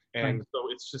 And so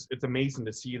it's amazing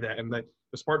to see that. And the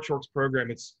Smart Shorts program,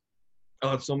 it's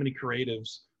so many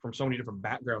creatives from so many different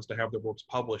backgrounds to have their works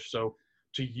published. So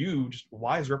to you, just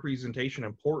why is representation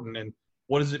important, and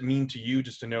what does it mean to you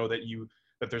just to know that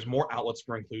there's more outlets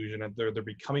for inclusion, and they're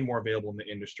becoming more available in the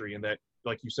industry, and that,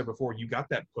 like you said before, you got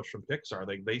that push from Pixar.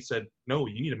 They said, no,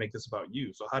 you need to make this about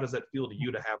you. So how does that feel to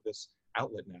you to have this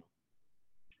outlet now?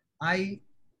 I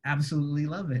absolutely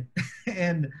love it.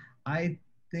 And I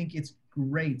think it's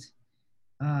great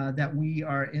that we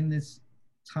are in this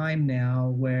time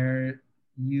now where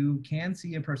you can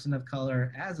see a person of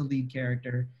color as a lead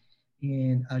character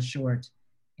in a short.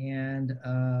 And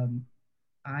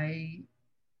I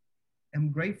am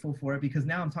grateful for it, because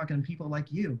now I'm talking to people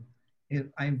like you.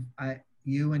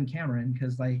 You and Cameron,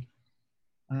 because I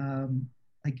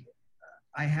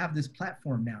have this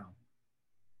platform now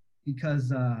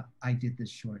because I did this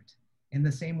short. And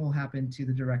the same will happen to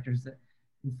the directors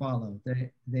who follow.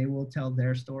 They will tell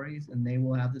their stories, and they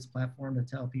will have this platform to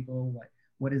tell people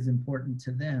what is important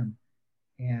to them.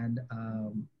 And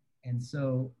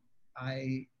so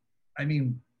I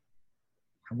mean,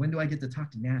 when do I get to talk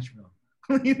to Nashville?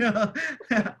 You know,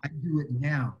 I do it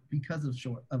now because of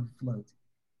Float.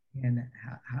 And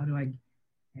how do I,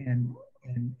 and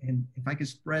if I could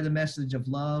spread a message of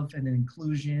love and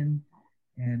inclusion,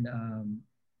 and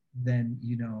then,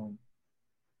 you know,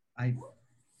 I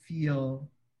feel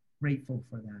grateful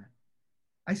for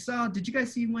that. Did you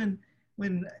guys see when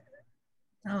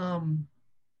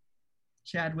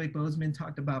Chadwick Boseman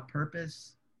talked about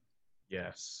purpose?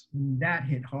 Yes. That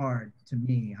hit hard to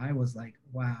me. I was like,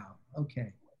 wow,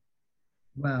 okay.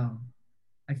 Well,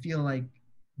 I feel like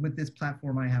with this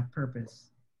platform, I have purpose,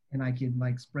 and I can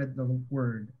like spread the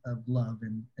word of love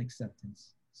and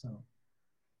acceptance. So,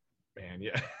 man,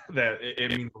 yeah, that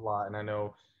it means a lot. And I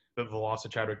know that the loss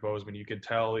of Chadwick Boseman, you could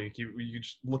tell, you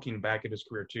just looking back at his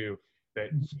career too,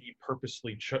 that he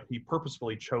purposefully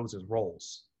chose his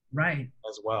roles, right,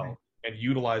 as well, right, and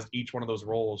utilized each one of those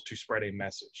roles to spread a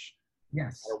message.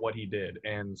 Yes. Or what he did.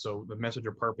 And so the message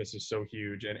of purpose is so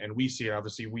huge. And we see it,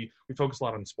 obviously, we focus a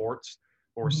lot on sports,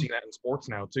 but we're seeing that in sports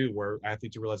now too, where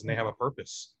athletes are realizing they have a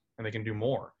purpose and they can do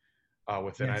more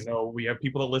with it. Yes. I know we have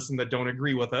people that listen that don't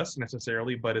agree with us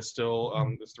necessarily, but it's still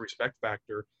it's the respect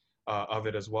factor of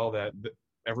it as well, that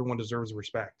everyone deserves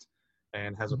respect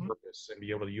and has a purpose and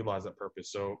be able to utilize that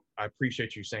purpose. So I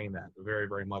appreciate you saying that very,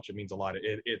 very much. It means a lot.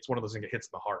 It's one of those things that hits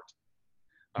the heart.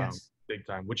 Yes. Big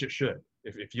time, which it should.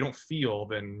 If you don't feel,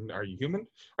 then are you human?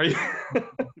 Are you?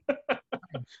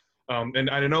 And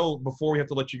I know before we have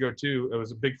to let you go too, it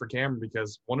was big for Cameron,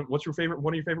 because one of your favorite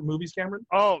movies, Cameron?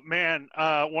 Oh man,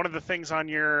 one of the things on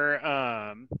your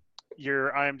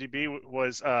IMDb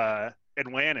was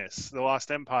Atlantis, The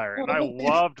Lost Empire, and I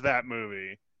loved that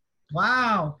movie.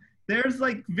 Wow, there's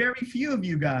like very few of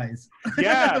you guys.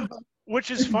 Yeah.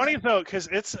 Which is funny though, because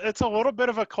it's a little bit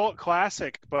of a cult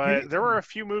classic, but there were a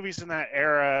few movies in that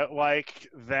era like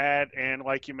that, and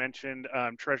like you mentioned,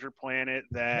 Treasure Planet,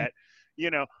 that, you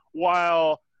know,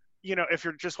 while, you know, if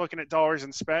you're just looking at dollars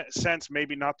and cents,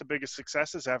 maybe not the biggest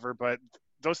successes ever, but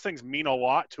those things mean a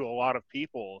lot to a lot of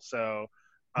people. So,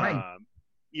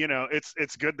 you know,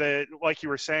 it's good that, like you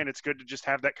were saying, it's good to just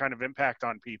have that kind of impact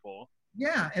on people.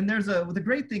 Yeah, and the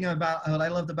great thing about what I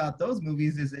loved about those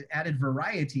movies is it added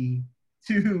variety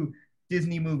to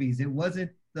Disney movies. It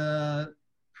wasn't the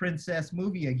princess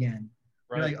movie again.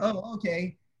 Right. You're like, oh,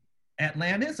 okay,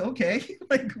 Atlantis, okay,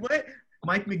 like what?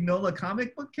 Mike Mignola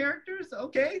comic book characters,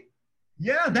 okay,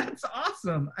 yeah, that's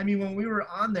awesome. I mean, when we were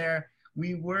on there,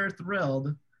 we were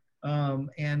thrilled,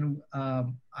 and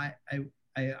I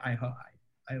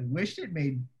wish it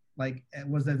made like it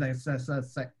was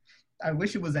I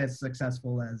wish it was as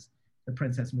successful as the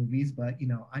princess movies, but you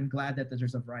know, I'm glad that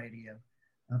there's a variety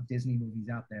of Disney movies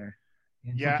out there,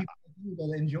 and for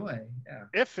people to enjoy. Yeah.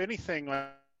 If anything,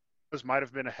 those might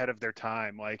have been ahead of their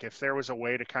time. Like if there was a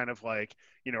way to kind of like,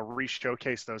 you know,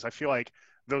 re-showcase those, I feel like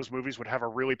those movies would have a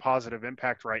really positive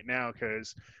impact right now,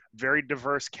 because very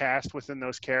diverse cast within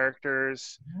those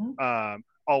characters, a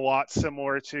lot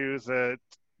similar to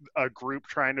a group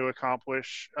trying to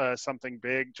accomplish something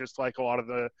big, just like a lot of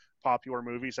the popular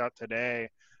movies out today.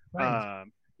 Right.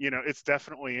 it's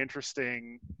definitely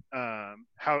interesting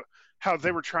how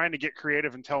they were trying to get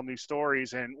creative and tell new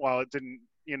stories, and while it didn't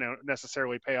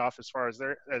necessarily pay off as far as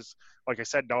like I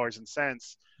said, dollars and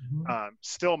cents,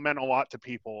 still meant a lot to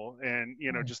people, and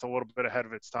just a little bit ahead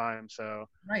of its time. So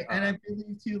right. And I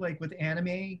believe too, like with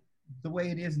anime the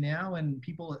way it is now, and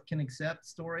people can accept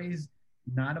stories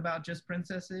not about just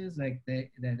princesses, like that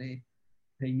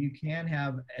you can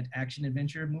have action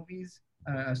adventure movies,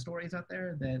 stories out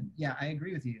there. That I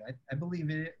agree with you. I believe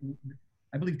it.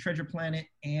 I believe Treasure Planet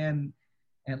and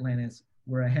Atlantis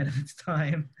were ahead of its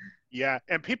time. Yeah,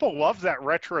 and people love that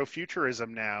retro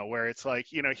futurism now, where it's like,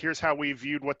 here's how we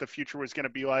viewed what the future was going to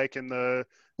be like in the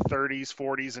 30s,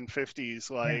 40s, and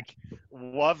 50s. Like,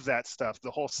 love that stuff.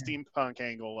 The whole steampunk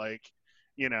angle, like,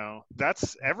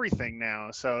 that's everything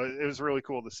now. So it was really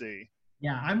cool to see.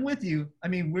 Yeah, I'm with you. I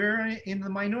mean, we're in the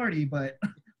minority, but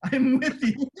I'm with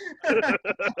you.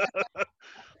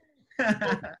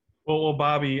 Well,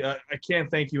 Bobby, I can't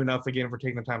thank you enough again for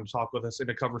taking the time to talk with us and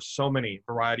to cover so many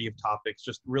variety of topics.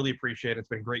 Just really appreciate it. It's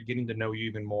been great getting to know you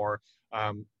even more.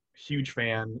 Huge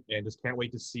fan, and just can't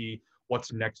wait to see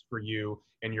what's next for you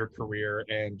in your career.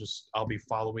 And just I'll be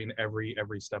following every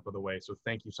step of the way. So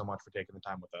thank you so much for taking the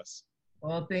time with us.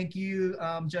 Well, thank you,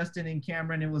 Justin and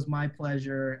Cameron. It was my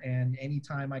pleasure. And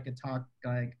anytime I could talk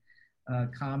like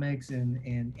comics and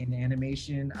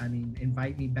animation, I mean,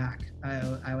 invite me back.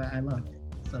 I love it.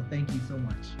 So thank you so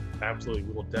much. Absolutely.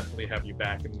 We will definitely have you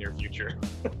back in the near future.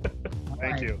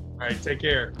 Thank you. All right. Take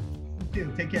care. You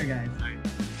too. Take care, guys. Bye.